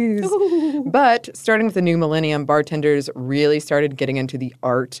 80s. Ooh. But starting with the new millennium, bartenders really started getting into the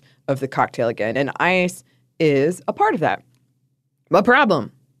art of the cocktail again, and ice is a part of that. The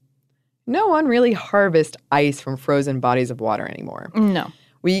problem: no one really harvests ice from frozen bodies of water anymore. No.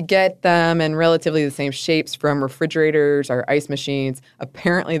 We get them in relatively the same shapes from refrigerators or ice machines.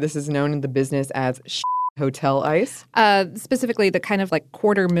 Apparently, this is known in the business as hotel ice. Specifically, the kind of like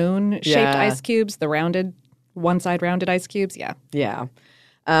quarter moon shaped ice cubes, the rounded, one side rounded ice cubes. Yeah. Yeah.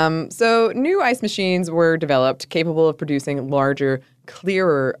 So new ice machines were developed capable of producing larger,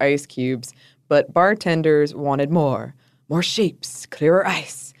 clearer ice cubes, but bartenders wanted more shapes, clearer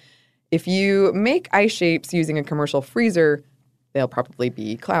ice. If you make ice shapes using a commercial freezer, they'll probably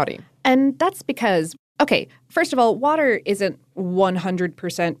be cloudy. And that's because, okay, first of all, water isn't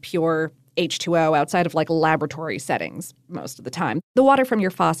 100% pure H2O outside of like laboratory settings most of the time. The water from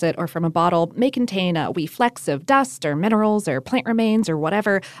your faucet or from a bottle may contain a wee flecks of dust or minerals or plant remains or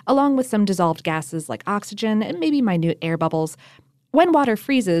whatever, along with some dissolved gases like oxygen and maybe minute air bubbles. When water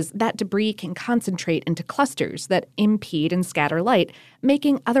freezes, that debris can concentrate into clusters that impede and scatter light,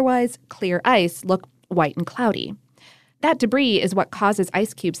 making otherwise clear ice look white and cloudy. That debris is what causes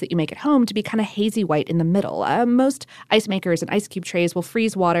ice cubes that you make at home to be kind of hazy white in the middle. Most ice makers and ice cube trays will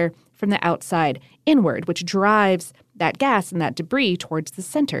freeze water from the outside inward, which drives that gas and that debris towards the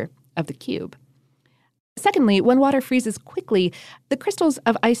center of the cube. Secondly, when water freezes quickly, the crystals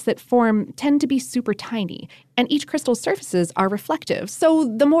of ice that form tend to be super tiny, and each crystal's surfaces are reflective. So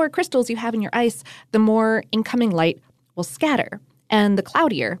the more crystals you have in your ice, the more incoming light will scatter, and the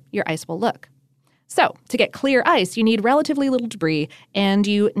cloudier your ice will look. So, to get clear ice, you need relatively little debris, and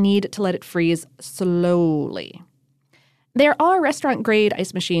you need to let it freeze slowly. There are restaurant-grade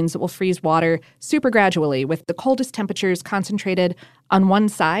ice machines that will freeze water super gradually, with the coldest temperatures concentrated on one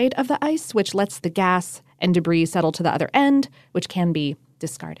side of the ice, which lets the gas and debris settle to the other end, which can be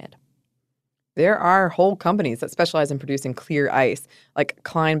discarded. There are whole companies that specialize in producing clear ice, like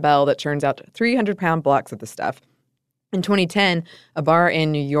Klein Bell that churns out 300-pound blocks of the stuff. In 2010, a bar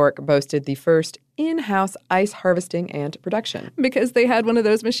in New York boasted the first in-house ice harvesting and production. Because they had one of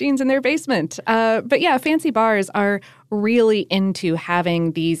those machines in their basement. But yeah, fancy bars are really into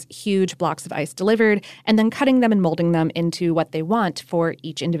having these huge blocks of ice delivered and then cutting them and molding them into what they want for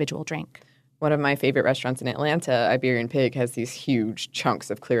each individual drink. One of my favorite restaurants in Atlanta, Iberian Pig, has these huge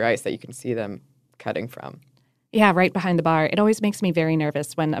chunks of clear ice that you can see them cutting from. Yeah, right behind the bar. It always makes me very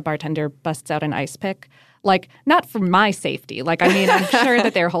nervous when a bartender busts out an ice pick. Like, not for my safety. Like, I mean, I'm sure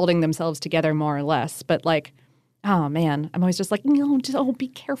that they're holding themselves together more or less. But like, oh, man, I'm always just like, just be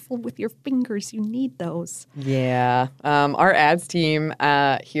careful with your fingers. You need those. Yeah. Our ads team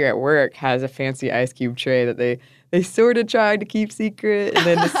here at work has a fancy ice cube tray that they sort of tried to keep secret, and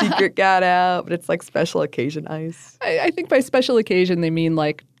then the secret got out. But it's like special occasion ice. I think by special occasion, they mean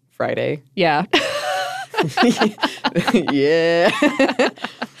like Friday. Yeah. Yeah.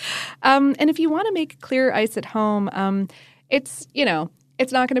 And if you want to make clear ice at home, it's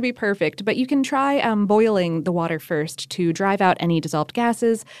not going to be perfect, but you can try boiling the water first to drive out any dissolved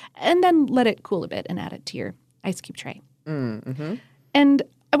gases, and then let it cool a bit and add it to your ice cube tray. Mm-hmm. And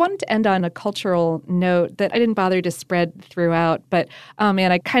I wanted to end on a cultural note that I didn't bother to spread throughout, but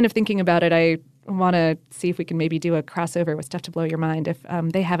I kind of thinking about it, I want to see if we can maybe do a crossover with Stuff to Blow Your Mind if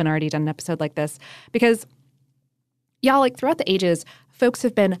they haven't already done an episode like this. Because, y'all, like throughout the ages, folks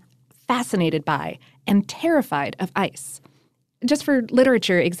have been fascinated by and terrified of ice. Just for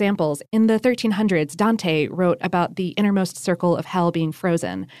literature examples, in the 1300s, Dante wrote about the innermost circle of hell being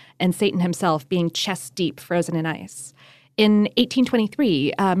frozen and Satan himself being chest-deep frozen in ice. In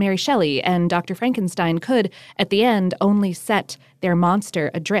 1823, Mary Shelley and Dr. Frankenstein could, at the end, only set their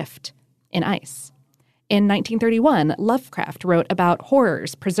monster adrift in ice. In 1931, Lovecraft wrote about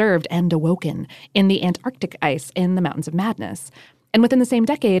horrors preserved and awoken in the Antarctic ice in The Mountains of Madness. And within the same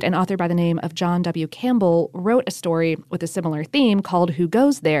decade, an author by the name of John W. Campbell wrote a story with a similar theme called Who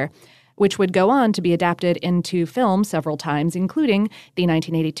Goes There?, which would go on to be adapted into film several times, including the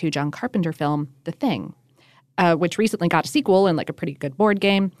 1982 John Carpenter film, The Thing, which recently got a sequel and like a pretty good board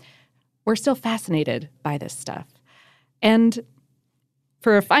game. We're still fascinated by this stuff. And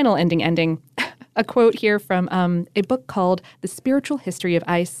for a final ending, a quote here from a book called The Spiritual History of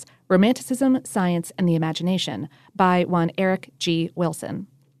Ice, Romanticism, Science, and the Imagination by one Eric G. Wilson.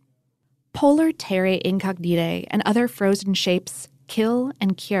 Polar terrae incognitae and other frozen shapes kill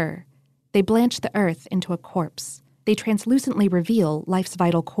and cure. They blanch the earth into a corpse. They translucently reveal life's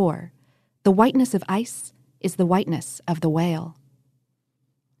vital core. The whiteness of ice is the whiteness of the whale.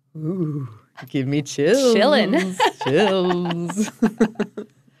 Ooh, give me chills. Chillin'. Chills.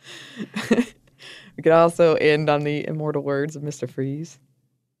 We could also end on the immortal words of Mr. Freeze.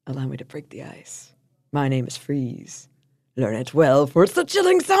 Allow me to break the ice. My name is Freeze. Learn it well, for it's the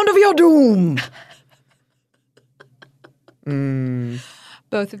chilling sound of your doom.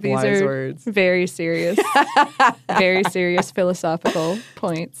 Both of these Wise are words. very serious philosophical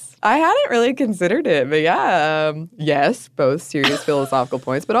points. I hadn't really considered it, but yeah, yes, both serious philosophical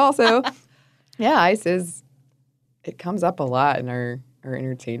points, but also, yeah, ice is, it comes up a lot in our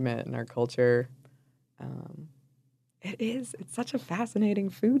entertainment and our culture. It's such a fascinating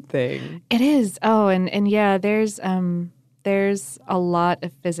food thing. It is. Oh, and yeah, there's a lot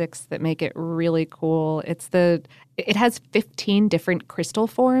of physics that make it really cool. It has 15 different crystal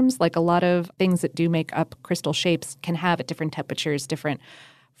forms. Like a lot of things that do make up crystal shapes can have at different temperatures, different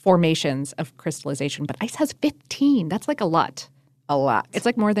formations of crystallization. But ice has 15. That's like a lot. A lot. It's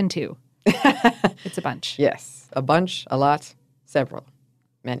like more than 2. It's a bunch. Yes. A bunch, a lot, several,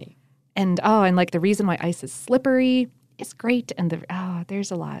 many. And like the reason why ice is slippery is great. And there's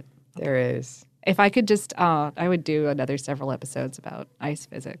a lot. There is. If I could just, I would do another several episodes about ice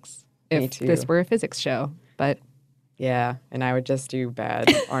physics. Me If too. this were a physics show. But yeah, and I would just do bad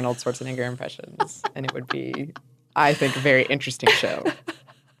Arnold Schwarzenegger impressions, and it would be, I think, a very interesting show.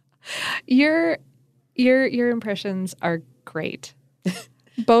 Your impressions are great.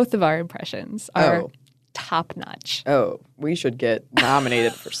 Both of our impressions are top notch. Oh, we should get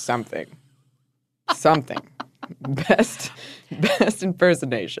nominated for something. Something. Best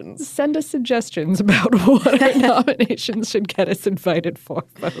impersonations. Send us suggestions about what our nominations should get us invited for,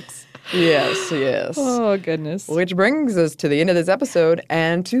 folks. Yes. Oh, goodness. Which brings us to the end of this episode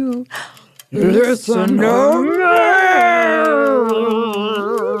and to Listener Mail.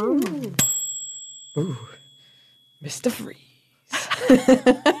 Ooh, Mr. Freeze.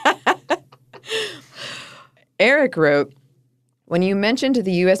 Eric wrote, when you mentioned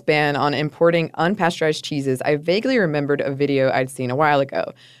the U.S. ban on importing unpasteurized cheeses, I vaguely remembered a video I'd seen a while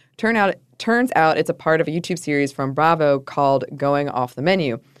ago. Turns out it's a part of a YouTube series from Bravo called Going Off the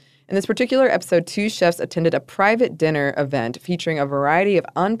Menu. In this particular episode, 2 chefs attended a private dinner event featuring a variety of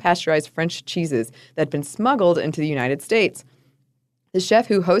unpasteurized French cheeses that had been smuggled into the United States. The chef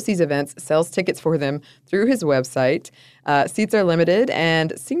who hosts these events sells tickets for them through his website. Seats are limited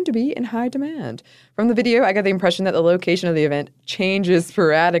and seem to be in high demand. From the video, I got the impression that the location of the event changes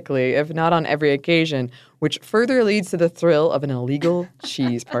sporadically, if not on every occasion, which further leads to the thrill of an illegal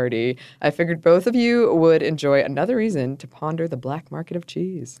cheese party. I figured both of you would enjoy another reason to ponder the black market of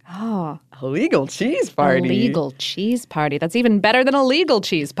cheese. Oh. Illegal cheese party. Illegal cheese party. That's even better than a legal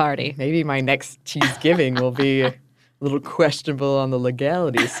cheese party. Maybe my next cheese giving will be a little questionable on the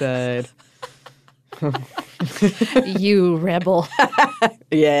legality side. You rebel.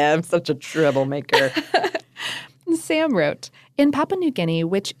 Yeah, I'm such a troublemaker. Sam wrote, in Papua New Guinea,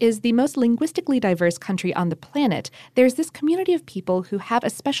 which is the most linguistically diverse country on the planet, there's this community of people who have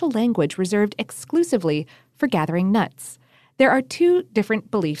a special language reserved exclusively for gathering nuts. There are 2 different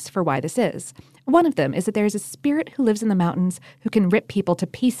beliefs for why this is. One of them is that there is a spirit who lives in the mountains who can rip people to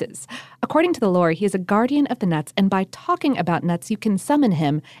pieces. According to the lore, he is a guardian of the nuts, and by talking about nuts, you can summon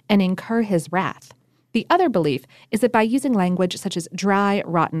him and incur his wrath. The other belief is that by using language such as dry,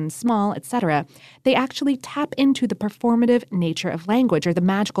 rotten, small, etc., they actually tap into the performative nature of language or the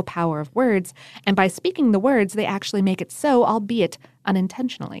magical power of words, and by speaking the words, they actually make it so, albeit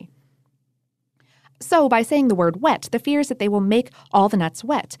unintentionally. So by saying the word wet, the fear is that they will make all the nuts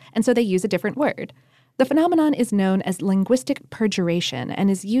wet, and so they use a different word. The phenomenon is known as linguistic perjuration and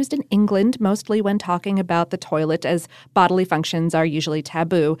is used in England mostly when talking about the toilet, as bodily functions are usually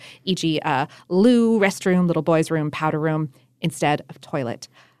taboo, e.g. loo, restroom, little boy's room, powder room, instead of toilet.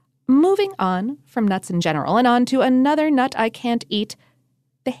 Moving on from nuts in general and on to another nut I can't eat,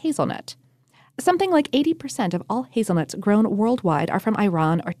 the hazelnut. Something like 80% of all hazelnuts grown worldwide are from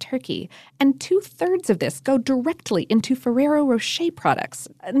Iran or Turkey, and 2/3 of this go directly into Ferrero Rocher products,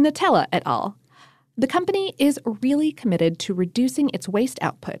 Nutella et al. The company is really committed to reducing its waste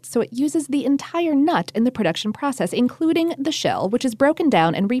output, so it uses the entire nut in the production process, including the shell, which is broken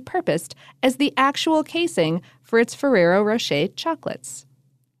down and repurposed as the actual casing for its Ferrero Rocher chocolates.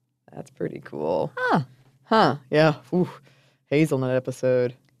 That's pretty cool. Huh. Yeah. Ooh. Hazelnut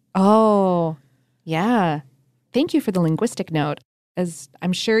episode. Oh, yeah. Thank you for the linguistic note. As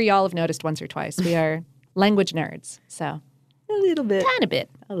I'm sure y'all have noticed once or twice, we are language nerds, so. A little bit. Tiny bit.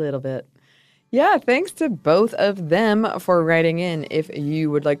 A little bit. Yeah, thanks to both of them for writing in. If you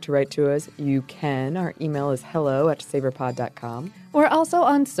would like to write to us, you can. Our email is hello@saberpod.com. We're also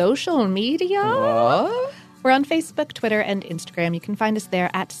on social media. What? We're on Facebook, Twitter, and Instagram. You can find us there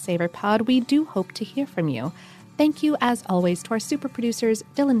at SaberPod. We do hope to hear from you. Thank you, as always, to our super producers,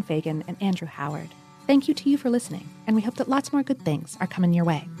 Dylan Fagan and Andrew Howard. thank you to you for listening, and we hope that lots more good things are coming your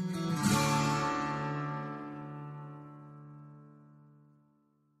way.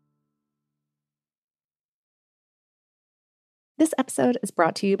 This episode is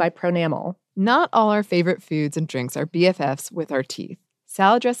brought to you by Pronamel. Not all our favorite foods and drinks are BFFs with our teeth.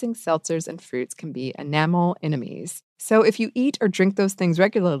 Salad dressings, seltzers, and fruits can be enamel enemies. So if you eat or drink those things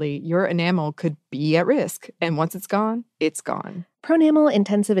regularly, your enamel could be at risk. And once it's gone, it's gone. Pronamel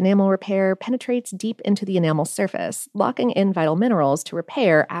Intensive Enamel Repair penetrates deep into the enamel surface, locking in vital minerals to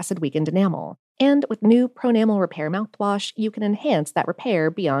repair acid-weakened enamel. And with new Pronamel Repair mouthwash, you can enhance that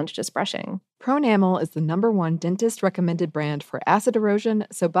repair beyond just brushing. Pronamel is the #1 dentist-recommended brand for acid erosion,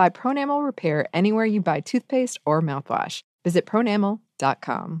 so buy Pronamel Repair anywhere you buy toothpaste or mouthwash. Visit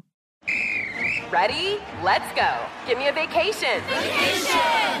pronamel.com. Ready? Let's go. Give me a vacation.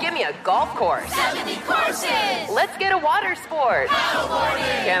 Vacation! Give me a golf course. 70 courses! Let's get a water sport.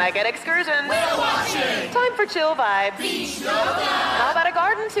 Paddleboarding! Can I get excursions? Whale watching! Time for chill vibes. Beach yoga! How about a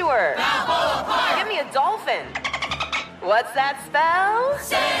garden tour? Balboa Park! Give me a dolphin. What's that spell?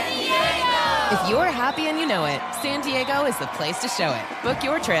 San Diego! If you're happy and you know it, San Diego is the place to show it. Book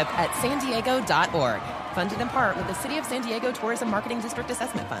your trip at sandiego.org. Funded in part with the City of San Diego Tourism Marketing District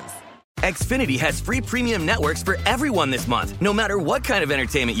Assessment Funds. Xfinity has free premium networks for everyone this month, no matter what kind of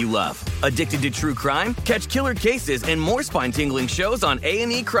entertainment you love. Addicted to true crime? Catch killer cases and more spine-tingling shows on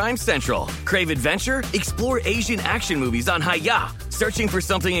A&E Crime Central. Crave adventure? Explore Asian action movies on Hi-YAH. Searching for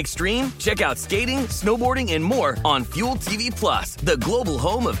something extreme? Check out skating, snowboarding, and more on Fuel TV Plus, the global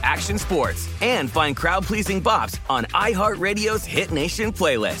home of action sports. And find crowd-pleasing bops on iHeartRadio's Hit Nation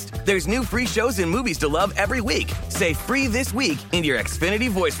playlist. There's new free shows and movies to love every week. Say free this week in your Xfinity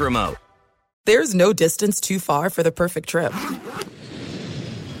voice remote. There's no distance too far for the perfect trip.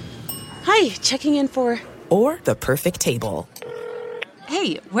 Hi, checking in for... Or the perfect table.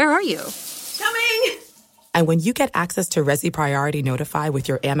 Hey, where are you? Coming! And when you get access to Resi Priority Notify with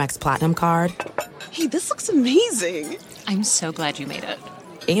your Amex Platinum card... Hey, this looks amazing. I'm so glad you made it.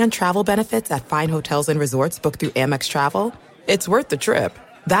 And travel benefits at fine hotels and resorts booked through Amex Travel, it's worth the trip.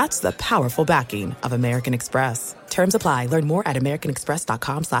 That's the powerful backing of American Express. Terms apply. Learn more at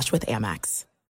americanexpress.com/withAmex.